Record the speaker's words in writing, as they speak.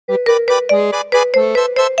It's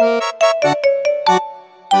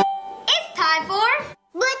time for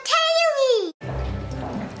Bratayley.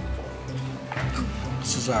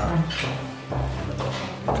 This is our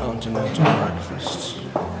continental breakfast.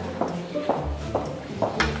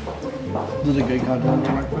 Is it a good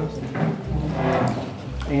continental breakfast?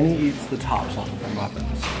 Annie eats the tops off of her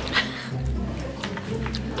muffins.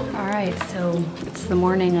 Alright, so it's the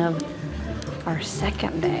morning of our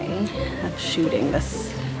second day of shooting this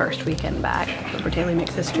first weekend back of Bratayley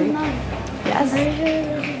Makes History. Yes?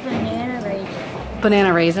 Banana raisin.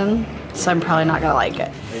 Banana raisin, so I'm probably not gonna like it.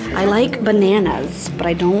 I like bananas, but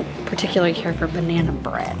I don't particularly care for banana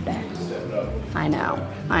bread. I know,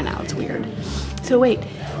 it's weird. So wait,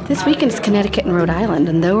 this weekend is Connecticut and Rhode Island,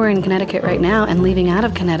 and though we're in Connecticut right now and leaving out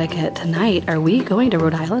of Connecticut tonight, are we going to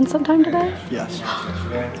Rhode Island sometime today? Yes.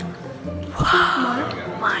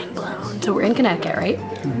 Wow, mind blown. So we're in Connecticut, right?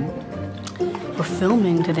 Mm-hmm. We're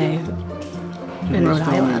filming today in Rhode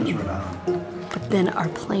Island. But then our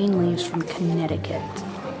plane leaves from Connecticut.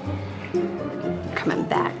 We're coming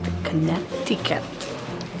back to Connecticut.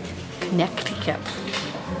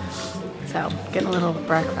 So, getting a little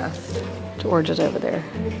breakfast. George is over there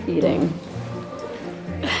eating.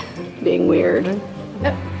 Being weird.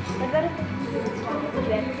 What about if would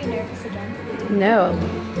you ever be nervous again? No.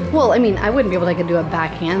 Well, I mean, I wouldn't be able to do a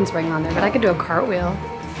back handspring on there, but I could do a cartwheel.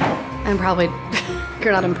 And probably,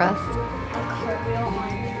 you're not impressed? A cartwheel on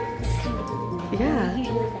this kind of. Yeah.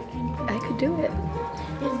 Usually that kind of. I could do it.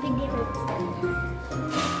 There's a big difference.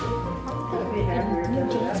 New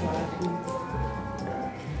dance.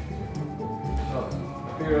 Oh,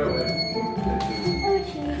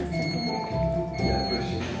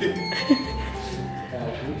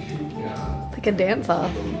 It's like a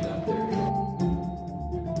dance-off.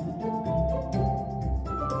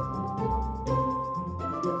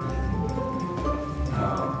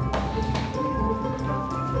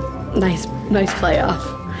 Nice play off.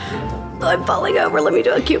 I'm falling over. Let me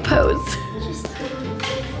do a cute pose.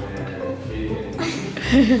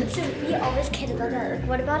 So we always kid about that. Like,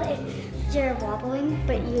 what about if you're wobbling,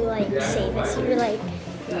 but you like save it? So you're like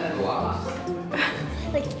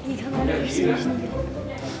you come out of your station and you go.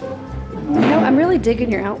 No, I'm really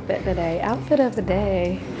digging your outfit today. Outfit of the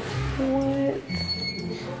day. What?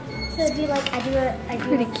 So it'd be like I do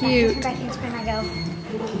Pretty cute. back handspring. I go.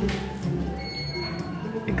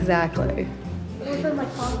 Exactly. Or from like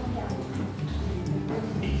falling down.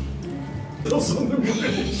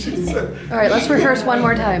 All right, let's rehearse one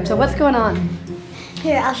more time. So what's going on?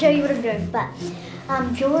 Here, I'll show you what I'm doing. But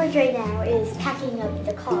George right now is packing up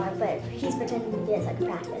the car, but he's pretending to be as like a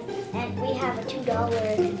practice. And we have a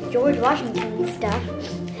 $2 George Washington stuff.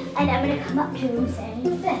 And I'm gonna come up to him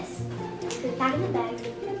saying this. So he's packing the bags.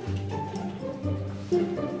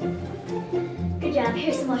 Good job.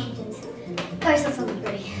 Here's some Washingtons. Oh, I saw something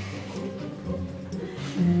pretty.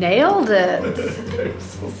 Nailed it.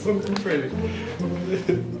 Something pretty.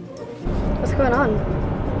 What's going on?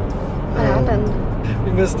 What happened?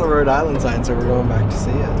 We missed the Rhode Island sign, so we're going back to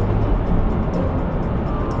see it.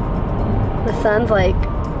 The sun's like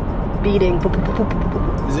beating.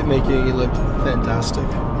 Is it making you look fantastic?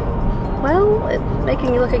 Well, it's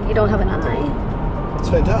making you look like you don't have an eye. It's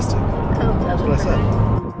fantastic. Oh, That's what I said.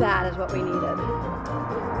 that is what we needed.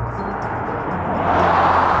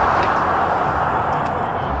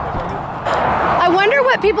 I wonder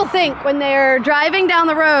what people think when they're driving down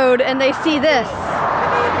the road and they see this.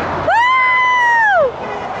 Woo!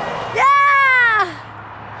 Yeah!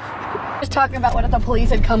 Just talking about what if the police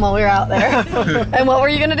had come while we were out there. And what were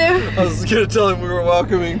you gonna do? I was gonna tell him we were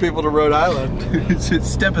welcoming people to Rhode Island.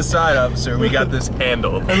 Step aside, officer. We got this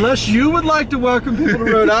handled. Unless you would like to welcome people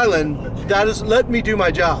to Rhode Island, that is, let me do my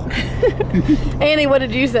job. Annie, what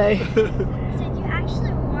did you say? I said you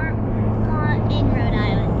actually weren't in Rhode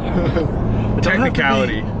Island yet.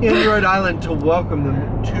 Technicality. In Rhode Island to welcome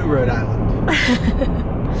them to Rhode Island.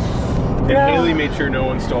 And Hayley made sure no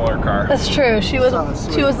one stole our car. That's true. She was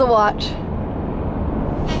the watch.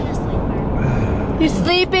 I'm a sleeper. You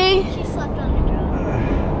sleepy? She slept on the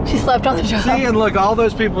job. She slept on the job. See, and look, all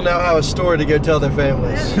those people now have a story to go tell their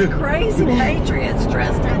families. Crazy patriots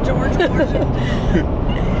dressed as George Washington.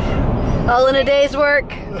 All in a day's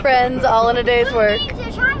work, friends. All in a day's work.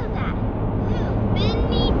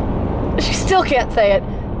 She still can't say it.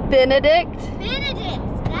 Benedict.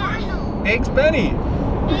 Benedict. Arnold. Eggs Benny.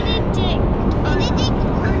 Benedict.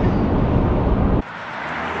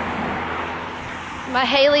 My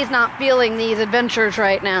Hayley's not feeling these adventures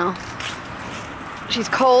right now. She's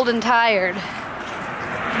cold and tired.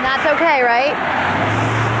 And that's okay, right?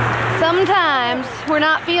 Sometimes we're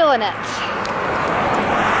not feeling it.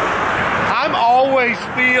 I'm always always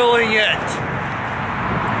feeling it.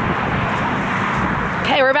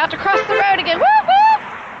 Okay, we're about to cross the road again. Woo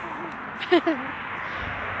woo!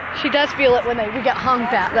 She does feel it when we get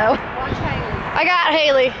honked at, though. Watch Hayley. I got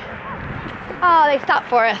Hayley. Oh, they stopped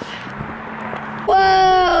for us.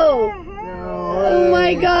 Whoa! Oh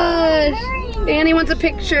my gosh! Annie wants a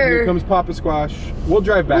picture. Here comes Papa Squash. We'll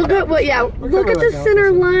drive back. Look at what? Yeah, look at the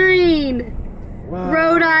center line. Wow.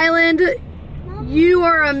 Rhode Island, you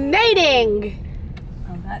are a mating.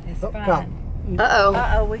 Oh, that is fun. Uh-oh.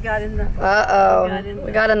 Uh-oh, we got in the...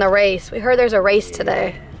 We got in the race. We heard there's a race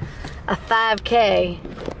today. A 5K.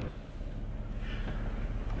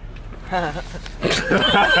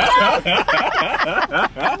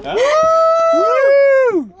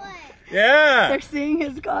 Woo! Yeah! They're seeing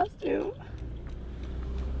his costume.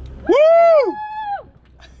 Woo!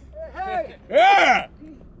 Yeah!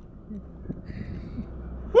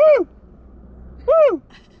 Woo! Woo!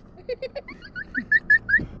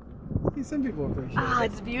 Some people appreciate it. Oh,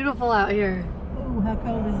 it's beautiful out here. Oh, how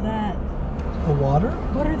cold is that? The water?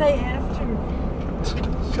 What are they after?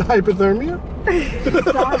 Hypothermia?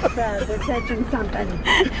 They're catching something.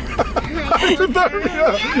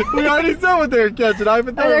 Hypothermia! We already said what they were catching,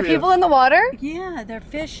 hypothermia. Are there people in the water? Yeah, they're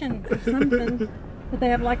fishing for something. But they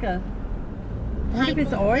have like a... What if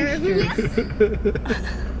it's oysters?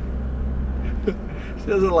 She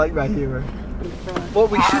doesn't like my humor.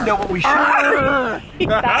 What we should know, what we should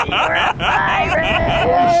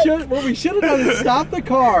what we should have done is stop the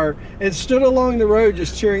car and stood along the road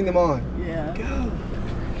just cheering them on. Yeah. Go.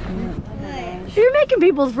 You're making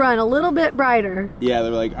people's run a little bit brighter. Yeah,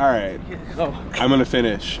 they're like, all right, I'm gonna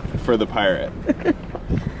finish for the pirate.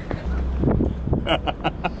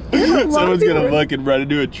 Someone's gonna look and run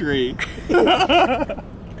into a tree.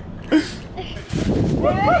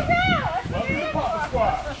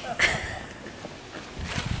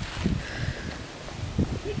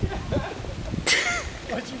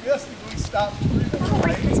 What you missed is we stopped.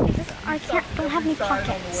 I don't have any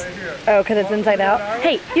pockets. Oh, because it's inside out?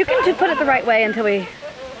 Hey, you can just put it the right way until we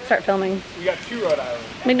start filming. We got 2 Rhode Island.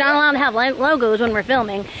 We're not allowed to have logos when we're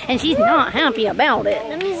filming, and she's not happy about it.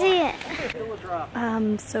 Let me see it.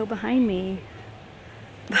 So behind me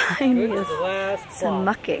is some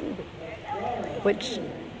mucking, which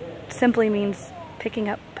simply means picking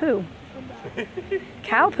up poo.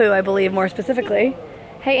 Cow poo, I believe, more specifically.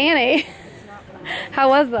 Hey, Annie, how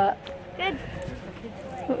was that? Good.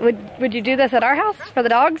 Would you do this at our house for the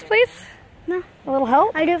dogs, please? No. A little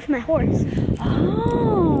help? I do it for my horse.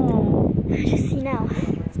 Oh. Just so you know.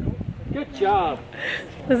 Good job.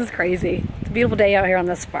 This is crazy. It's a beautiful day out here on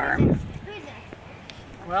this farm.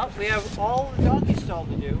 Well, we have all the donkey stall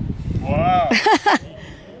to do. Wow.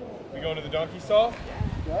 We going to the donkey stall?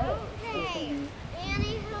 Hey,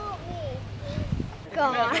 Annie, help me.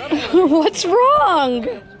 God. What's wrong?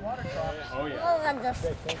 Oh yeah. Oh, that's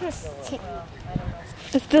disgusting.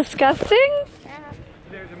 It's disgusting?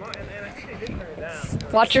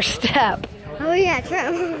 Watch your step. Oh yeah,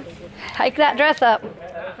 true. Hike that dress up.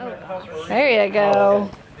 There you go.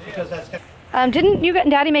 Didn't you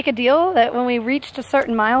and Daddy make a deal that when we reached a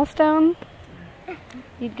certain milestone,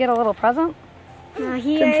 you'd get a little present?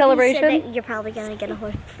 He in celebration? said that you're probably gonna get a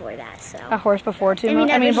horse before that. So. A horse before 2 And we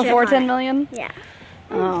million? I mean, never before shook on 10 it. million? Yeah.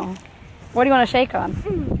 Oh. What do you want to shake on?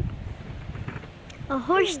 A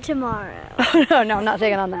horse tomorrow. Oh, no, I'm not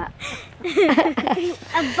shaking on that. A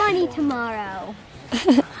bunny tomorrow.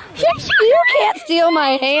 You can't steal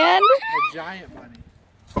my hand. A giant bunny.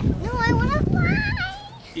 No, I want to fly.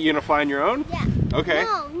 You gonna fly on your own? Yeah. Okay.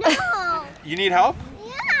 No. You need help?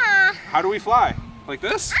 Yeah. How do we fly? Like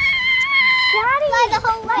this? Daddy. Fly the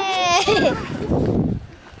whole way.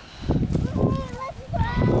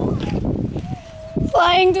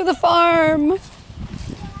 Flying through the farm.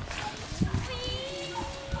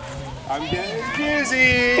 I'm getting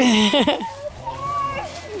dizzy.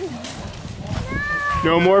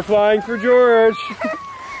 No more flying for George.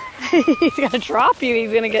 He's gonna drop you.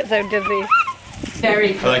 He's gonna get so dizzy.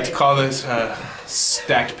 Very I like to call this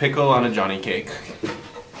stacked pickle on a Johnny cake.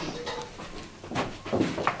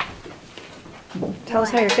 Tell us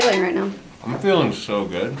how you're feeling right now. I'm feeling so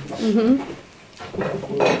good.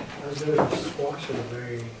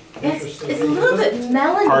 It's a little bit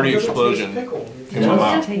melony. Party explosion in my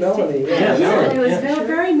mouth. It was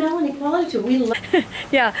very melony quality to it. We love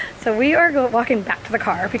Yeah, so we are walking back to the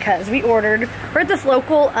car because we're at this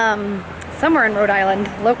local, somewhere in Rhode Island,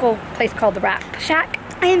 local place called the Rat Shack.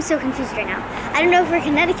 I am so confused right now. I don't know if we're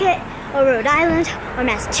Connecticut or Rhode Island or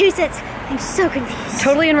Massachusetts. I'm so confused.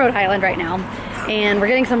 Totally in Rhode Island right now. And we're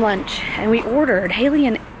getting some lunch. And Hayley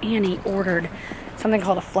and Annie ordered something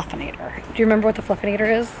called a fluffinator. Do you remember what the fluffinator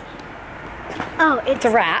is? Oh, it's a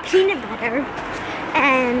wrap. Peanut butter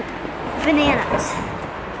and bananas.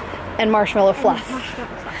 And marshmallow fluff.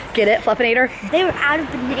 Get it, Fluffinator? They were out of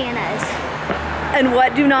bananas. And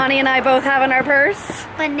what do Nani and I both have in our purse?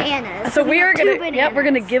 Bananas. So we are have two gonna, yep, we're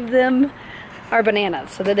gonna give them our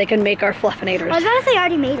bananas so that they can make our Fluffinators. I was about to say I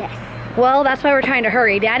already made it. Well, that's why we're trying to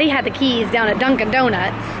hurry. Daddy had the keys down at Dunkin'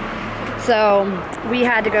 Donuts, so we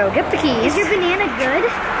had to go get the keys. Is your banana good?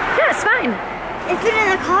 Yeah, it's fine. It's been in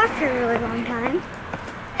the car for a really long time.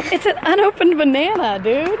 It's an unopened banana,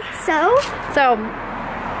 dude. So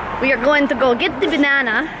we are going to go get the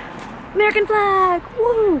banana. American flag,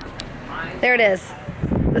 woo! There it is.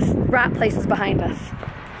 This rat place is behind us.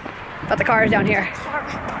 But the car is down here. Car!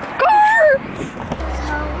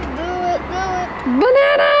 do it.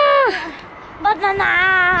 Banana!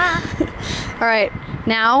 Banana! All right,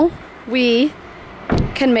 now we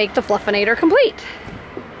can make the Fluffinator complete.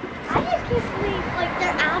 I just can't believe like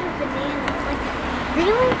they're out of bananas. Like,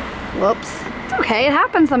 really? Whoops. It's okay, it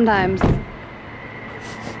happens sometimes.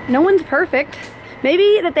 No one's perfect.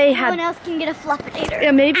 Maybe that they No had... one else can get a Fluffinator.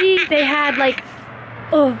 Yeah, maybe they had like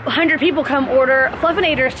 100 people come order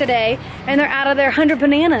Fluffinators today and they're out of their 100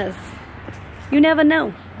 bananas. You never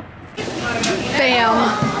know. Bam.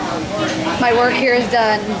 My work here is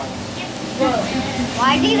done.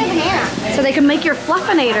 Why do you get a banana? So they can make your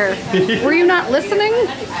Fluffinator. Were you not listening?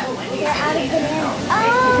 They're out of bananas.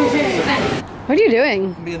 Oh! What are you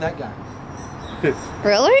doing? I'm being that guy.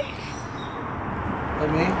 Really?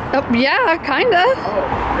 Like me? Oh, yeah, kinda. Oh,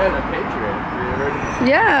 yeah, the Patriot.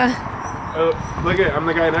 Yeah. Oh, look at, I'm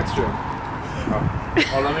the guy next to him.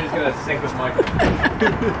 Oh, let me just get a sync this mic.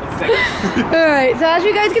 Let's sync. All right, so as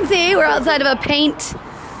you guys can see, we're outside of a paint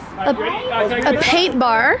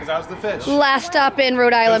bar. Because that was the fish. Last stop in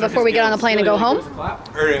Rhode Island before we get on the plane and go home.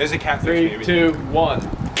 Or is it catfish? 3, 2, 1.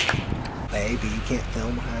 Baby, you can't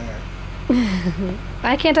film her.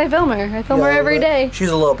 Why can't I film her? I film her every day. She's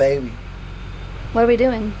a little baby. What are we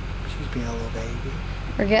doing? She's being a little baby.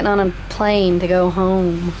 We're getting on a plane to go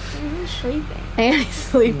home. I'm sleeping. And he's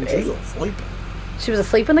sleeping. She's sleeping. She was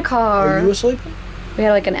asleep in the car. Are you asleep? We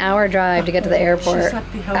had like an hour drive to get to the airport. She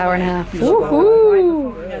slept the whole Hour and a way. half. Right Woohoo!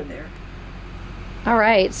 before we got there. All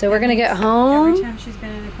right, so we're gonna get Every home. time she's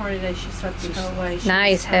been in the car today, she slept the whole way. She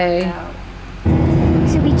Nice, was hey. out.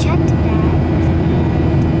 So we checked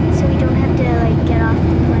that, so we don't have to like get off the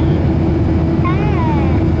plane.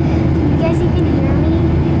 Can you guys even hear me?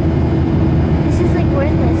 This is like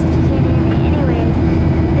worthless if you can't hear me. Anyways,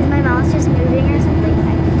 is my mouse just moving or something?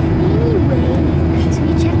 Anyways, so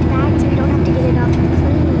we checked that, so we don't have to get it off the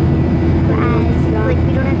plane. Whereas, like,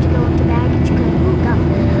 we don't have to go into baggage claim.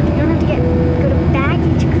 We don't have to go to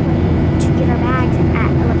baggage claim to get our bags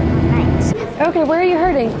at 11 night. Okay, where are you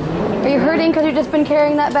hurting? Are you hurting because you've just been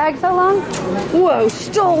carrying that bag so long? Whoa,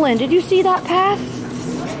 stolen. Did you see that pass?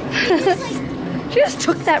 She just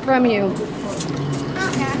took that from you.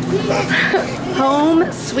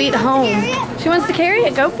 Home, sweet home. She wants to carry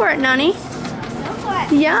it. Go for it, Nani. Go for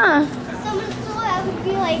it. Yeah. If someone stole it, I would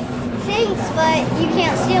be like, thanks, but you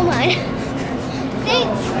can't steal mine.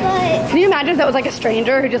 Thanks, but... Can you imagine if that was like a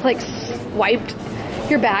stranger who just like swiped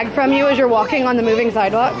your bag from you as you're walking on the moving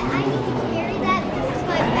sidewalk? I need to carry that because it's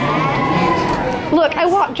my bag. Look, I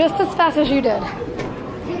walked just as fast as you did.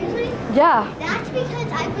 Seriously? Yeah. That's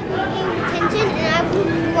because I wasn't paying attention and I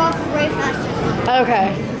would walk way faster.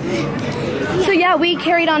 Okay. So yeah, we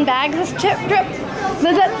carried on bags this trip.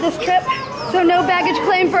 This trip. So no baggage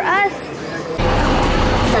claim for us.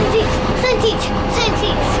 Sun teach.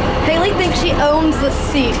 Hayley thinks she owns the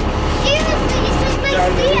seat. Seriously, it's just my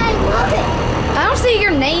seat. I love it. I don't see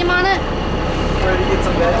your name on it. Ready to get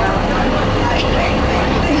some bed now?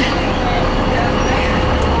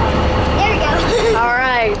 There we go. All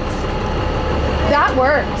right. That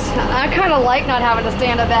works. I kind of like not having to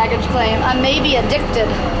stand a baggage claim. I may be addicted.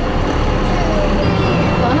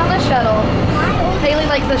 Fun on the shuttle. Hayley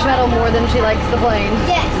likes the shuttle more than she likes the plane.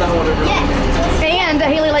 Yes. Yes. And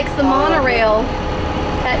Hayley likes the monorail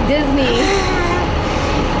at Disney.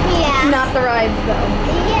 Yeah. Not the rides though.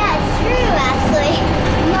 Yeah, it's true, actually.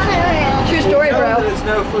 Monorail. True story, bro. There's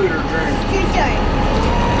no food or drink. True story.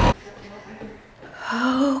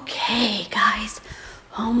 Okay, guys.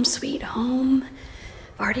 Home sweet home.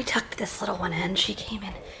 I've already tucked this little one in. She came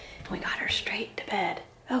in and we got her straight to bed.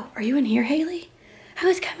 Oh, are you in here, Hayley? I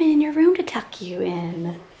was coming in your room to tuck you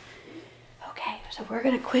in. Okay, so we're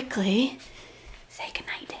gonna quickly say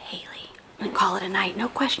goodnight to Hayley and call it a night. No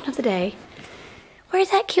question of the day. Where's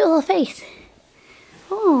that cute little face?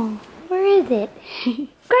 Oh, where is it? You've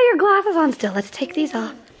got your glasses on still. Let's take these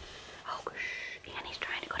off. Oh, shh. Annie's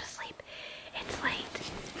trying to go to sleep. It's late.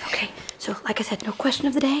 Okay, so like I said, no question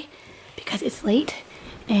of the day because it's late.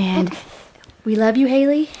 And we love you,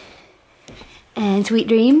 Hayley. And sweet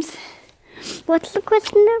dreams. What's the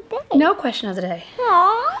question of the day? No question of the day.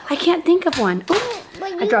 Aww. I can't think of one. Ooh,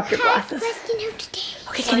 I dropped your glasses. Question of the day.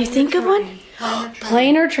 Okay, can you think of one?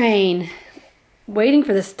 Plane or train? Waiting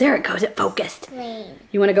for this. There it goes. It focused. Plane.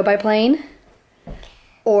 You want to go by plane?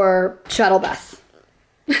 Or shuttle bus?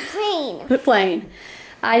 Plane. Plane.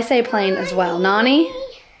 I say plane as well. Nani,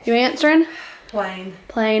 you answering? Plane.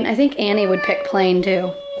 Plane. I think Annie would pick plane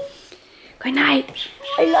too. Good night.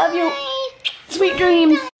 I love you. Sweet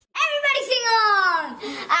dreams. Everybody sing along.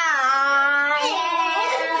 I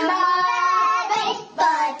am a baked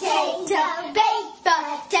potato, baked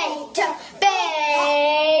potato,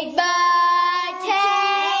 baked potato.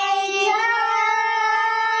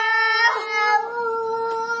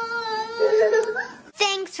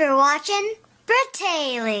 Thanks for watching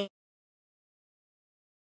Bratayley.